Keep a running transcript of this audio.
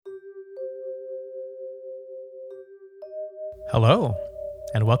Hello,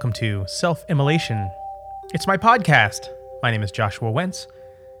 and welcome to Self-Immolation. It's my podcast. My name is Joshua Wentz.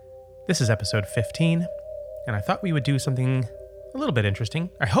 This is episode 15, and I thought we would do something a little bit interesting.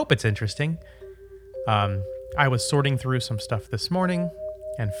 I hope it's interesting. I was sorting through some stuff this morning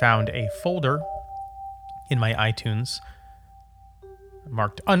and found a folder in my iTunes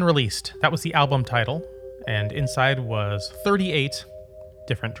marked Unreleased. That was the album title, and inside was 38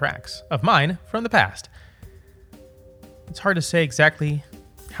 different tracks of mine from the past. It's hard to say exactly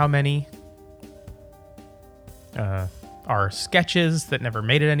how many are sketches that never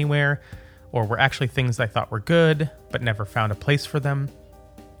made it anywhere, or were actually things I thought were good but never found a place for them.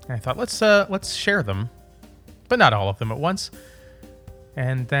 And I thought, let's share them, but not all of them at once.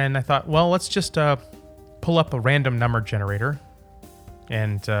 And then I thought, well, let's just pull up a random number generator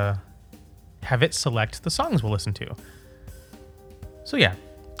and have it select the songs we'll listen to. So yeah,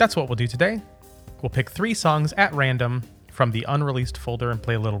 that's what we'll do today. We'll pick 3 songs at random from the unreleased folder and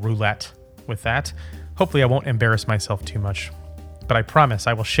play a little roulette with that. Hopefully I won't embarrass myself too much, but I promise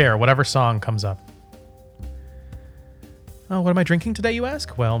I will share whatever song comes up. Oh, what am I drinking today, you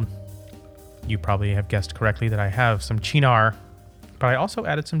ask? Well, you probably have guessed correctly that I have some Cynar, but I also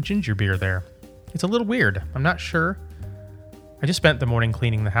added some ginger beer there. It's a little weird. I'm not sure. I just spent the morning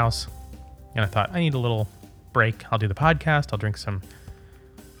cleaning the house, and I thought I need a little break. I'll do the podcast. I'll drink some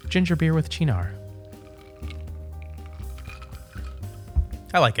ginger beer with Cynar.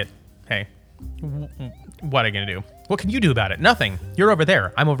 I like it. Hey, what are you going to do? What can you do about it? Nothing. You're over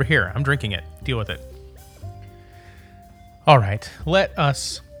there. I'm over here. I'm drinking it. Deal with it. All right. Let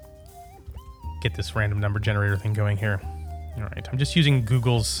us get this random number generator thing going here. All right. I'm just using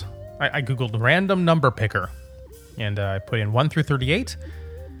Google's... I Googled random number picker. And I put in 1 through 38.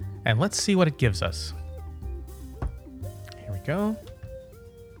 And let's see what it gives us. Here we go.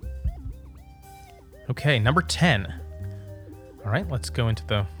 Okay, number 10. All right, let's go into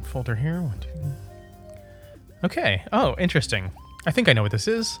the folder here. 1, 2. Okay. Oh, interesting. I think I know what this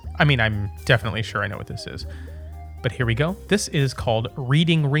is. I mean, I'm definitely sure I know what this is. But here we go. This is called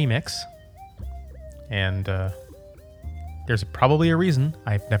Reading Remix. And there's probably a reason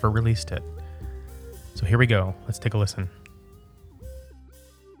I've never released it. So here we go. Let's take a listen.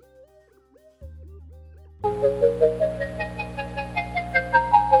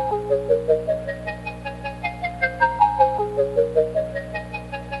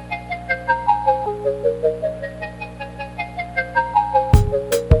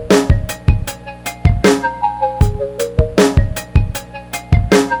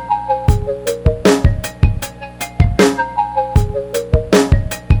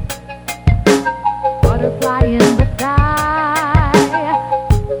 Butterfly in the sky.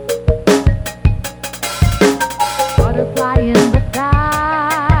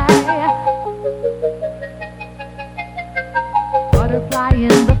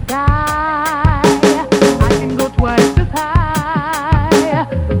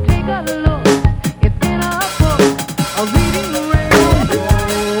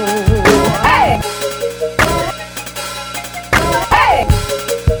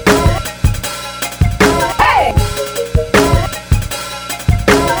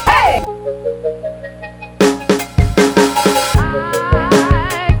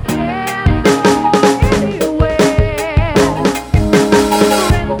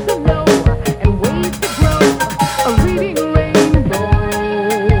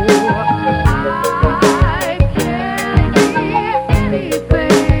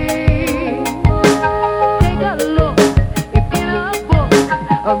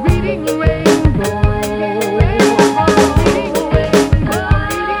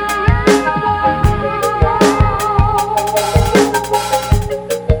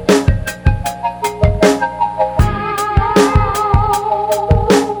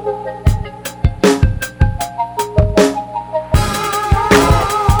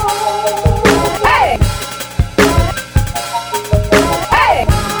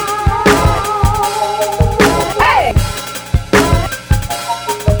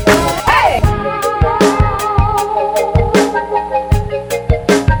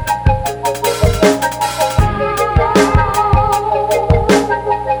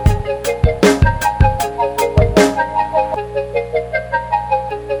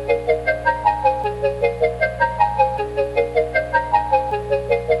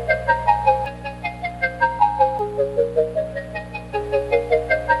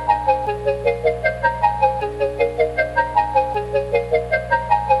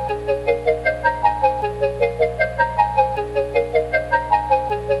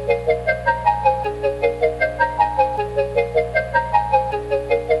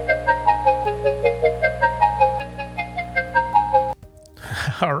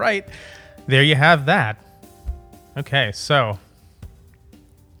 All right. There you have that. Okay, so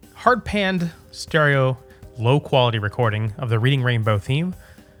hard panned stereo low quality recording of the Reading Rainbow theme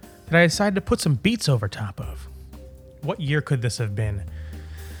that I decided to put some beats over top of. What year could this have been?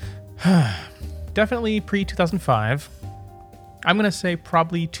 Definitely pre 2005. I'm going to say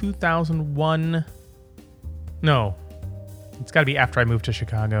probably 2001. No, it's got to be after I moved to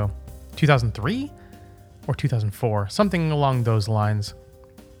Chicago. 2003 or 2004, something along those lines.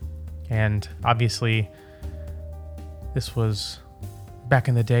 And obviously, this was back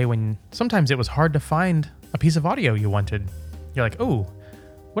in the day when sometimes it was hard to find a piece of audio you wanted. You're like, oh,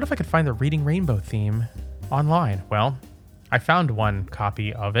 what if I could find the Reading Rainbow theme online? Well, I found one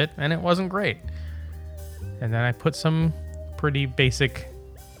copy of it, and it wasn't great. And then I put some pretty basic,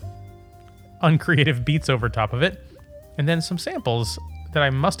 uncreative beats over top of it, and then some samples that I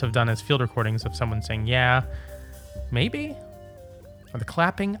must have done as field recordings of someone saying, yeah, maybe? Or the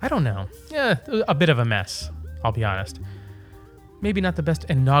clapping? I don't know. Yeah, a bit of a mess, I'll be honest. Maybe not the best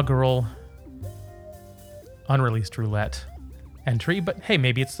inaugural unreleased roulette entry, but hey,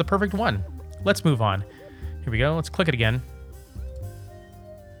 maybe it's the perfect one. Let's move on. Here we go. Let's click it again.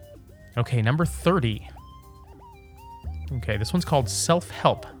 Okay, number 30. Okay, this one's called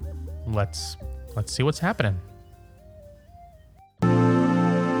Self-Help. Let's see what's happening.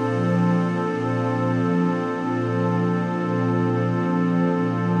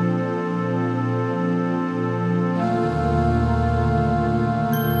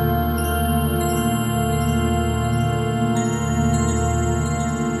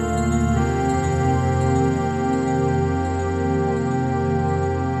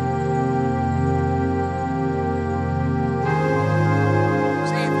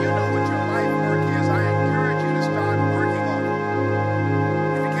 See, if you know what your life work is, I encourage you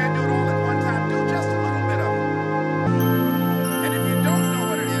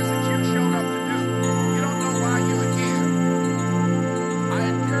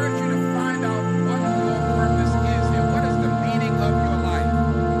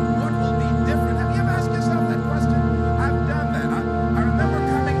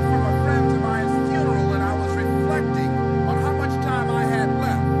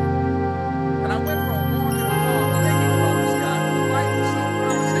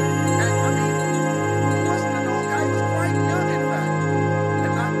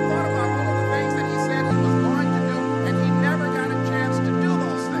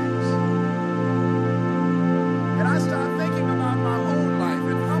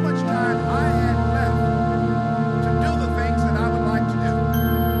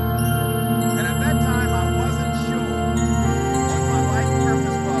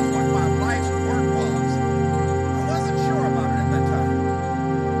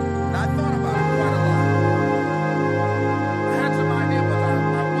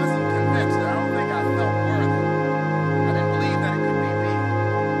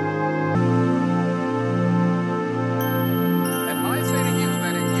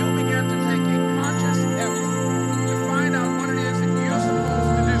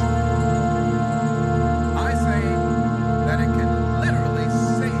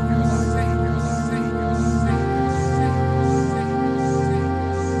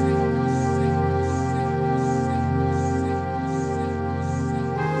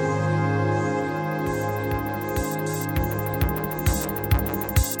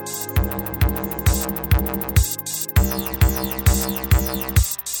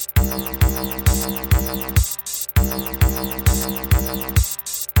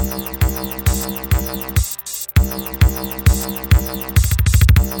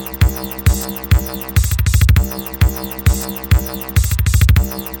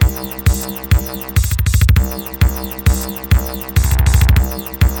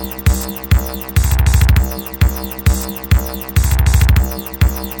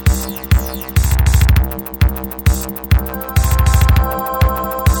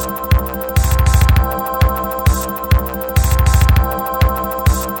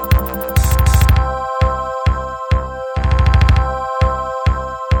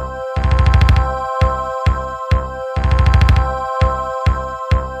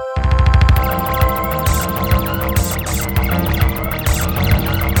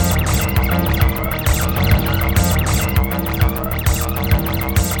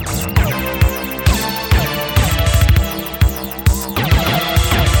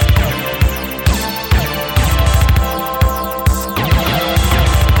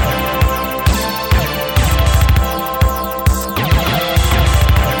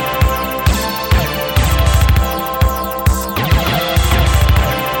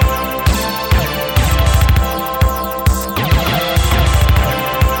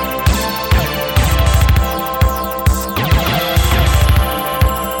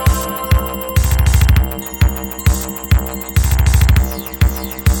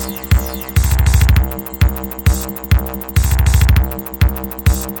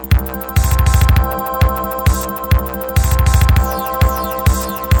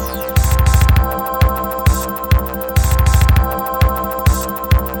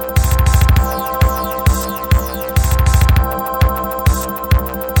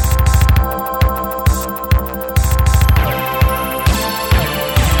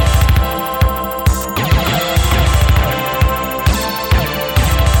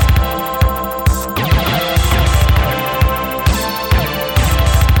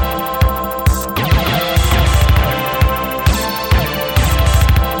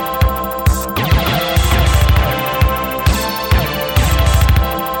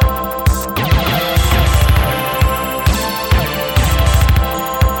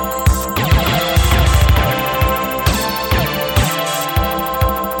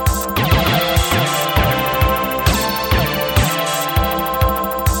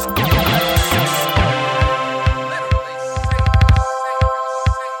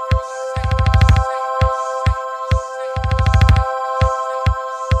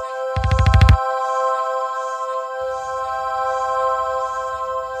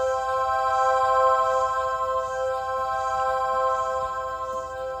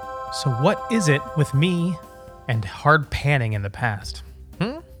So what is it with me and hard panning in the past?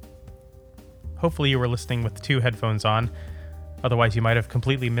 Hopefully you were listening with 2 headphones on. Otherwise, you might have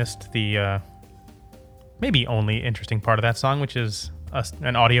completely missed the maybe only interesting part of that song, which is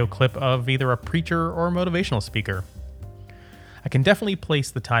an audio clip of either a preacher or a motivational speaker. I can definitely place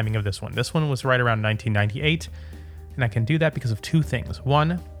the timing of this one. This one was right around 1998, and I can do that because of 2 things.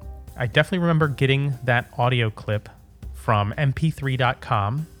 One, I definitely remember getting that audio clip from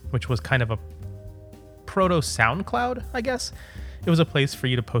mp3.com, which was kind of a proto SoundCloud, I guess. It was a place for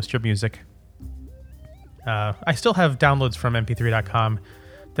you to post your music. I still have downloads from mp3.com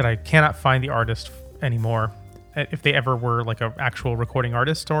that I cannot find the artist anymore. If they ever were like an actual recording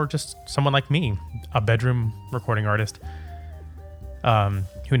artist or just someone like me, a bedroom recording artist,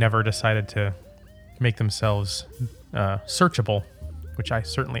 who never decided to make themselves searchable, which I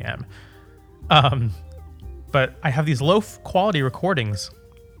certainly am. But I have these low quality recordings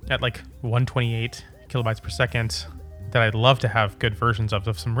at like 128 kilobytes per second that I'd love to have good versions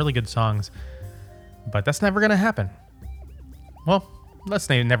of some really good songs. But that's never going to happen. Well, let's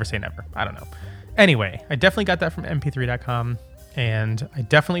never say never. I don't know. Anyway, I definitely got that from mp3.com, and I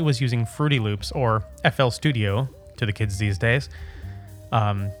definitely was using Fruity Loops, or FL Studio to the kids these days,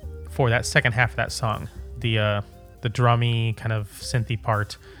 for that second half of that song. The drummy kind of synthy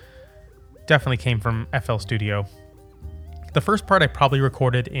part definitely came from FL Studio. The first part I probably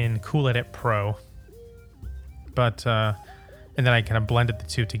recorded in Cool Edit Pro, but and then I kind of blended the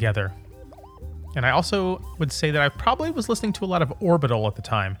 2 together. And I also would say that I probably was listening to a lot of Orbital at the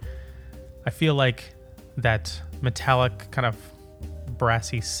time. I feel like that metallic kind of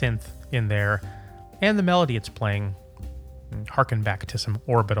brassy synth in there and the melody it's playing harken back to some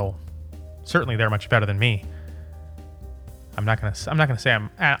Orbital. Certainly they're much better than me. I'm not gonna say I'm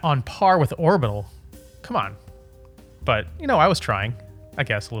on par with Orbital. Come on. But, I was trying, I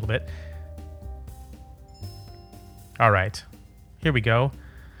guess, a little bit. All right, here we go.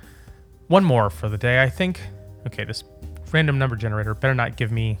 One more for the day, I think. Okay, this random number generator better not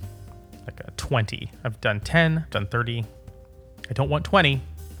give me like a 20. I've done 10, I've done 30. I don't want 20.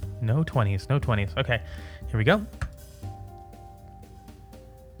 No 20s, no 20s. Okay, here we go.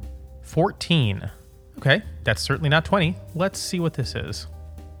 14. Okay, that's certainly not 20. Let's see what this is.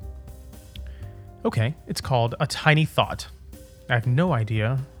 Okay, it's called A Tiny Thought. I have no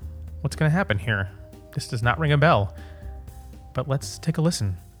idea what's going to happen here. This does not ring a bell. But let's take a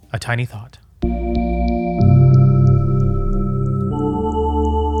listen. A Tiny Thought.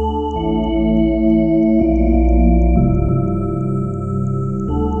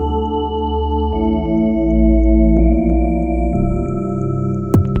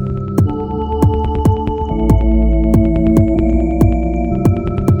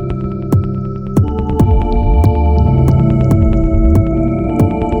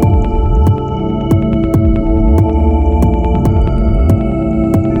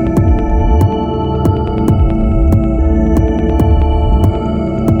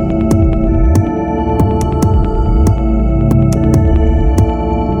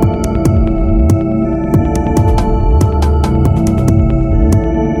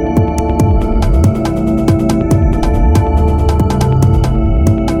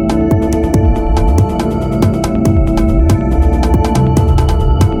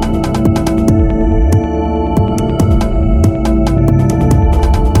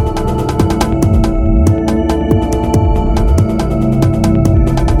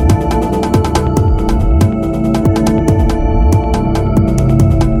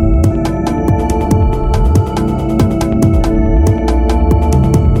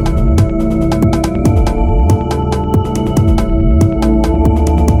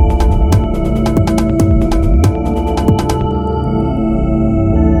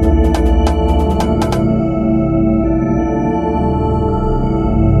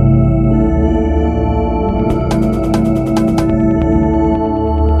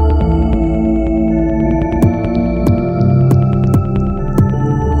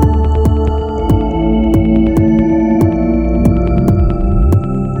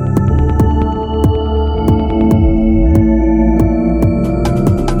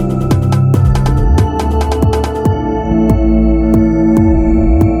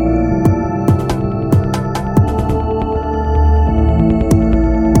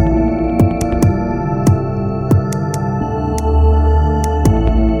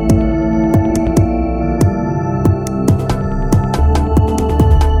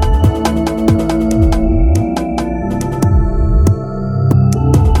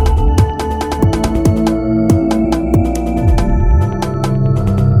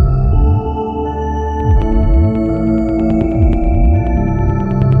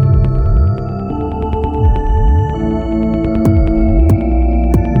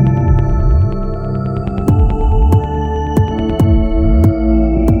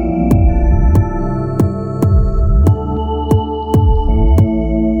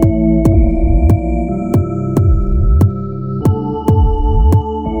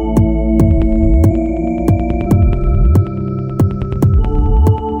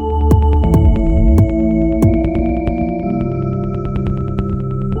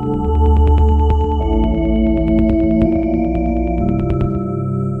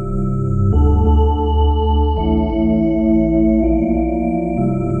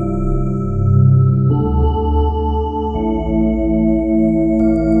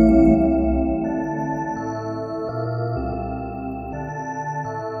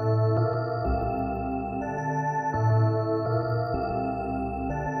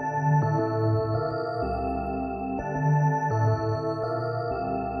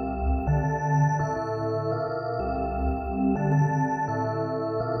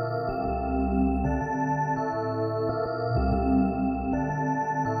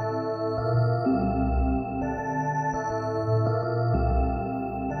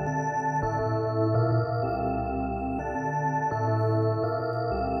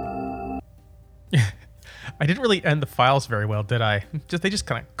 I didn't really end the files very well, did I? They just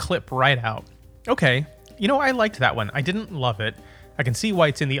kind of clip right out. Okay, I liked that one. I didn't love it. I can see why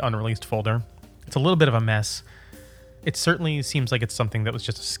it's in the unreleased folder. It's a little bit of a mess. It certainly seems like it's something that was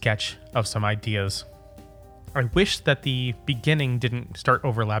just a sketch of some ideas. I wish that the beginning didn't start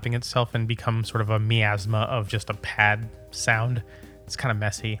overlapping itself and become sort of a miasma of just a pad sound. It's kind of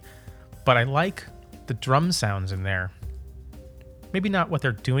messy. But I like the drum sounds in there. Maybe not what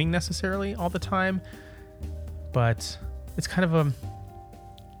they're doing necessarily all the time, but it's kind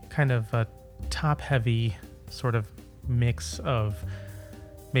of a top-heavy sort of mix of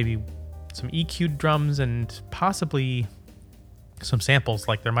maybe some EQ'd drums and possibly some samples.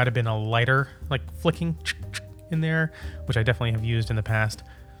 Like there might have been a lighter like flicking in there, which I definitely have used in the past.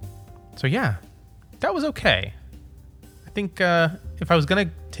 So yeah, that was okay. I think if I was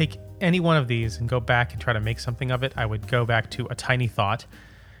gonna take any one of these and go back and try to make something of it, I would go back to A Tiny Thought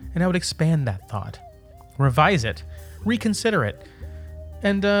and I would expand that thought, revise it, reconsider it,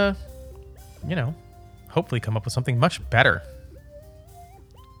 and hopefully come up with something much better.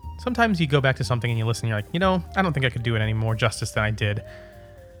 Sometimes you go back to something and you listen and you're like, I don't think I could do it any more justice than I did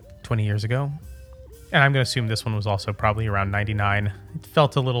 20 years ago. And I'm going to assume this one was also probably around 99. It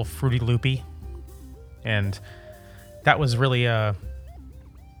felt a little Fruity Loopy. And that was really a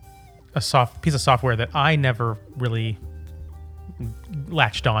soft piece of software that I never really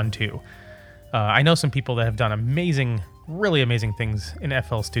latched on to. I know some people that have done really amazing things in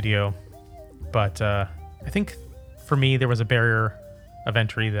FL Studio. But I think for me, there was a barrier of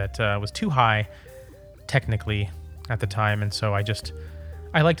entry that was too high technically at the time. And so I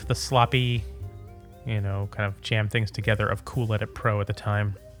liked the sloppy, kind of jam things together of Cool Edit Pro at the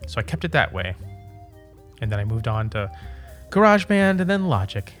time. So I kept it that way. And then I moved on to GarageBand and then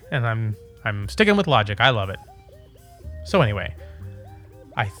Logic. And I'm sticking with Logic. I love it. So anyway,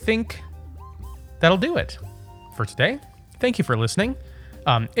 I think that'll do it for today. Thank you for listening.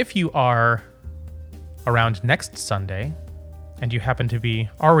 If you are around next Sunday and you happen to be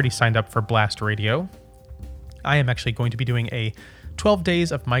already signed up for Blast Radio, I am actually going to be doing a 12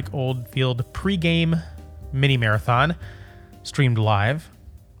 Days of Mike Oldfield pregame mini marathon streamed live,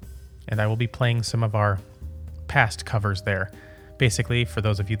 and I will be playing some of our past covers there. Basically, for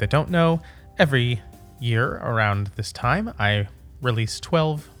those of you that don't know, every year around this time, I release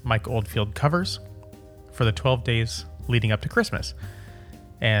 12 Mike Oldfield covers for the 12 days leading up to Christmas.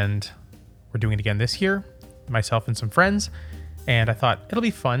 And we're doing it again this year, myself and some friends, and I thought it'll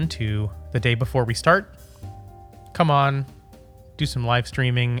be fun to, the day before we start, come on, do some live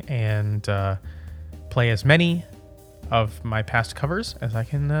streaming, and play as many of my past covers as I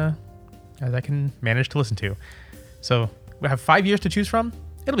can manage to listen to. So we have 5 years to choose from.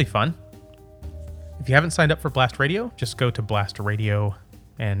 It'll be fun. If you haven't signed up for Blast Radio, just go to Blast Radio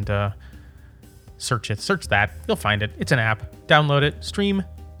and search it. Search that. You'll find it. It's an app. Download it. Stream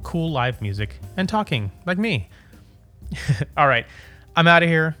cool live music and talking like me. All right. I'm out of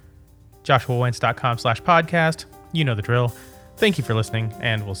here. JoshuaWentz.com/podcast. You know the drill. Thank you for listening,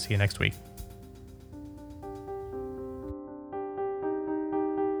 and we'll see you next week.